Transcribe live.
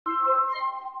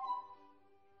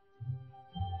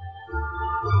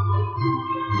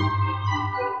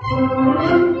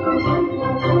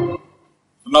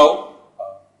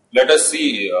us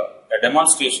see a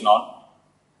demonstration on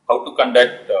how to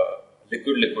conduct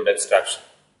liquid-liquid extraction.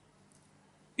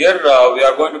 Here we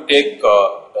are going to take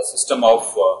the system of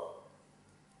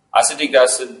acetic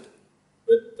acid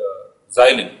with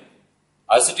xylene.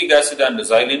 Acetic acid and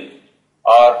xylene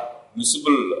are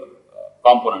miscible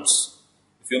components.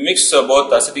 If you mix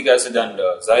both acetic acid and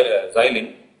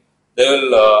xylene, they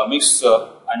will mix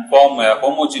and form a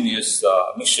homogeneous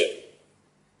mixture.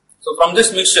 So from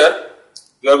this mixture,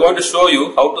 we are going to show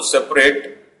you how to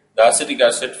separate the acetic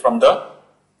acid from the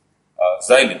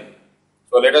xylene.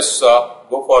 So let us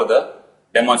go for the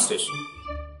demonstration.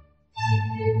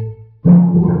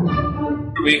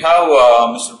 We have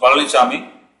Mr. Palanichami,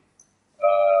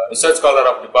 research scholar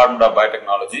of Department of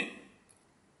Biotechnology,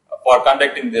 for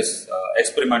conducting this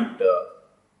experiment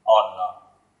on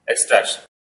extraction.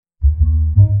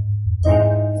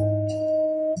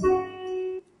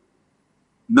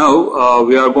 Now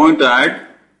we are going to add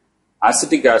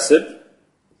acetic acid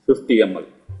 50 ml.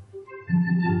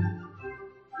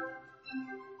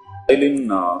 Xylene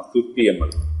 50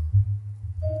 ml.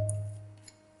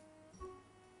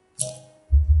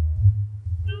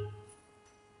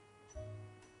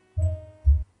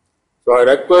 So I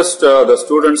request the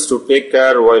students to take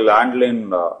care while handling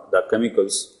the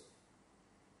chemicals.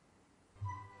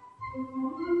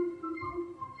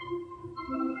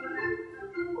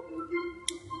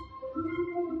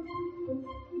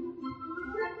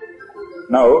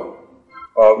 Now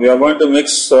we are going to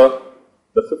mix the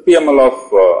 50 ml of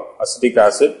acetic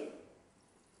acid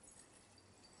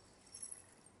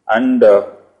and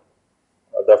the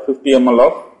 50 ml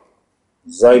of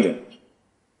xylene.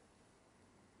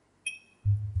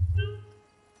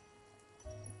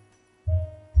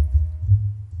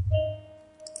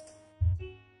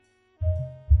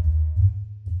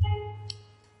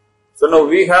 So now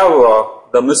we have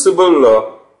the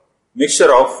miscible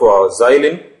mixture of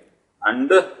xylene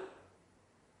and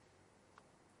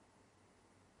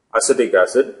acetic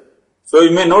acid. So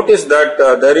you may notice that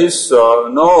there is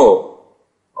no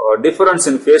difference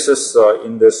in phases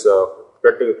in this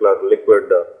particular liquid.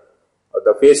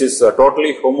 The phase is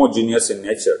totally homogeneous in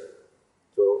nature.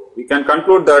 So we can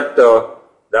conclude that the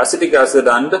acetic acid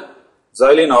and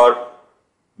xylene are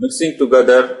mixing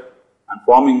together and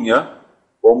forming a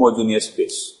homogeneous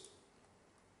phase.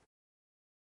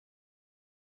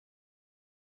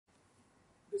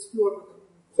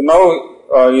 So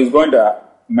now he is going to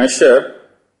measure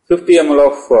 50 ml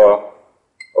of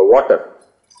water.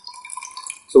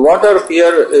 So water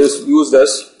here is used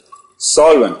as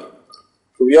solvent.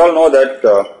 So we all know that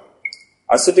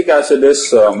acetic acid is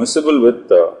miscible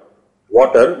with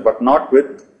water but not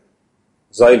with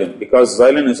xylene, because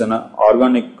xylene is an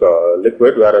organic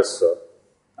liquid, whereas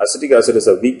acetic acid is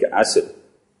a weak acid.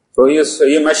 So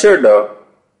he measured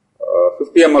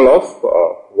 50 ml of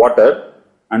water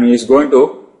and he is going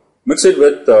to mix it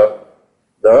with the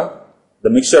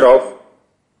mixture of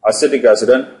acetic acid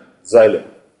and xylene.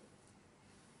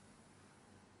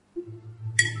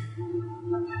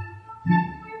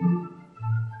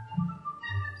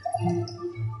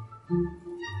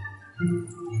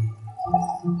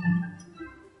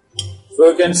 So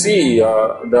you can see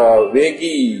the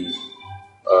Vegi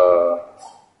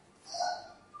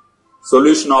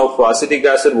solution of acetic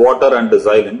acid, water and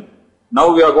xylene.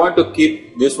 Now we are going to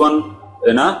keep this one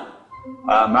in a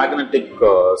magnetic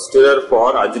stirrer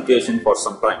for agitation for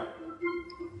some time.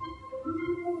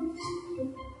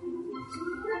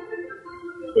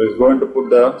 So he is going to put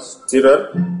the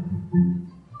stirrer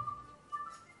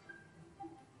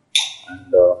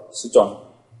and switch on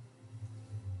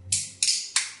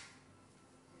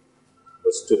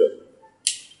the stirrer.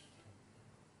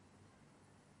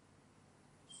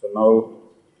 So now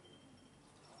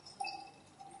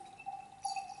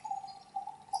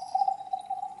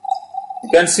you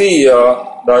can see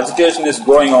the agitation is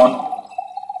going on,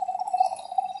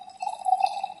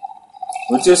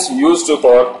 which is used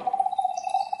for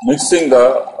mixing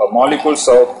the molecules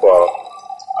of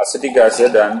acetic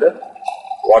acid and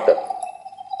water.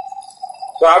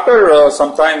 So after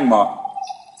some time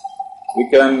we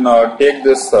can take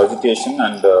this agitation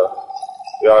and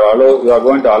we are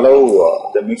going to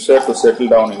allow the mixture to settle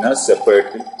down in a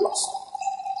separate flask.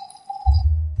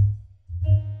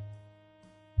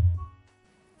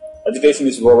 Agitation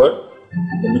is over.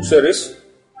 The mixture is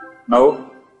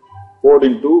now poured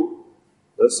into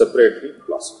the separatory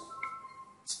flask.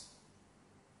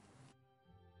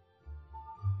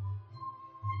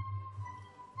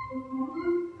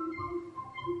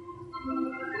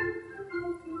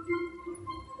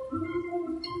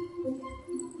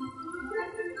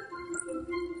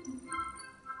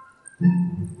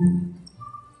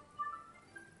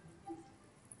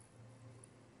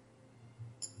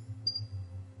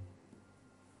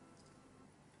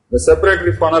 The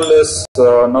separatory funnel is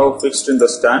now fixed in the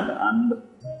stand, and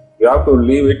we have to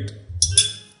leave it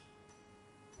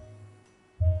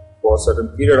for a certain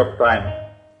period of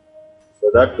time so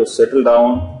that to settle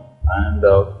down and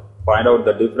find out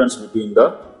the difference between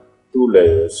the two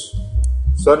layers.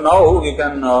 So now you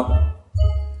can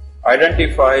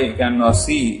identify, you can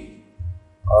see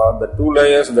the two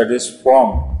layers that is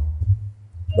formed.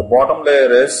 The bottom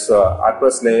layer is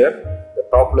aqueous layer, the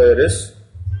top layer is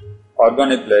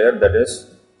organic layer, that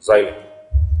is xylene.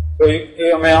 So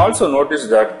you may also notice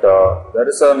that there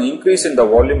is an increase in the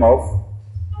volume of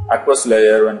aqueous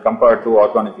layer when compared to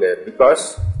organic layer,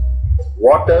 because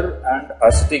water and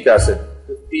acetic acid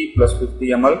 50 plus 50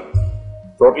 ml,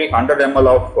 totally 100 ml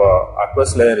of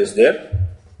aqueous layer is there,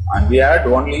 and we add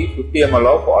only 50 ml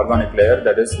of organic layer,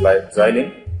 that is like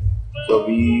xylene. So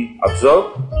we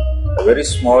observe a very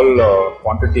small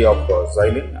quantity of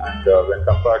xylene, and when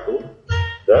compared to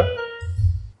the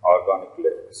organic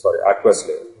layer, aqueous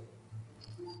layer.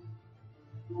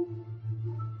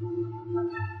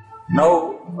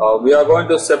 Now we are going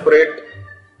to separate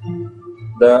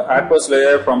the aqueous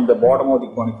layer from the bottom of the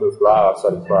conical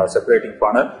separating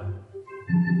funnel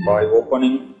by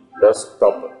opening the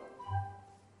stopper.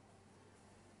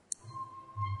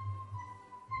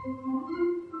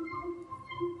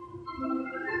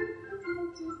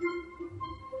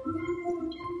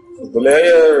 So the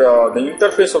layer, the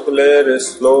interface of the layer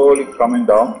is slowly coming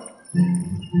down.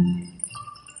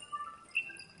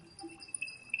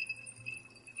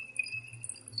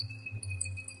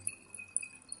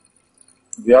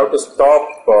 We have to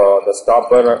stop the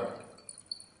stopper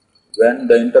when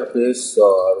the interface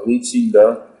reaching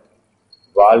the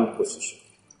valve position.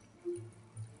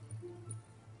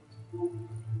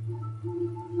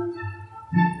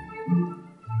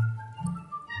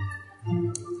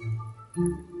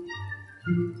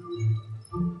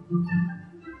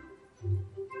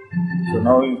 So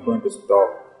now he is going to stop.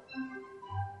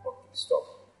 Okay, stop.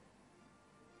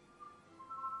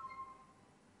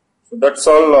 So that's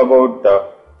all about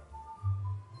the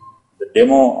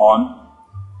demo on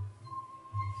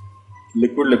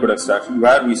liquid extraction,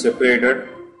 where we separated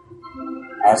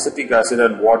acetic acid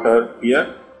and water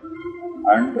here,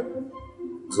 and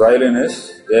xylene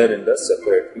is there in the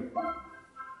separatory funnel.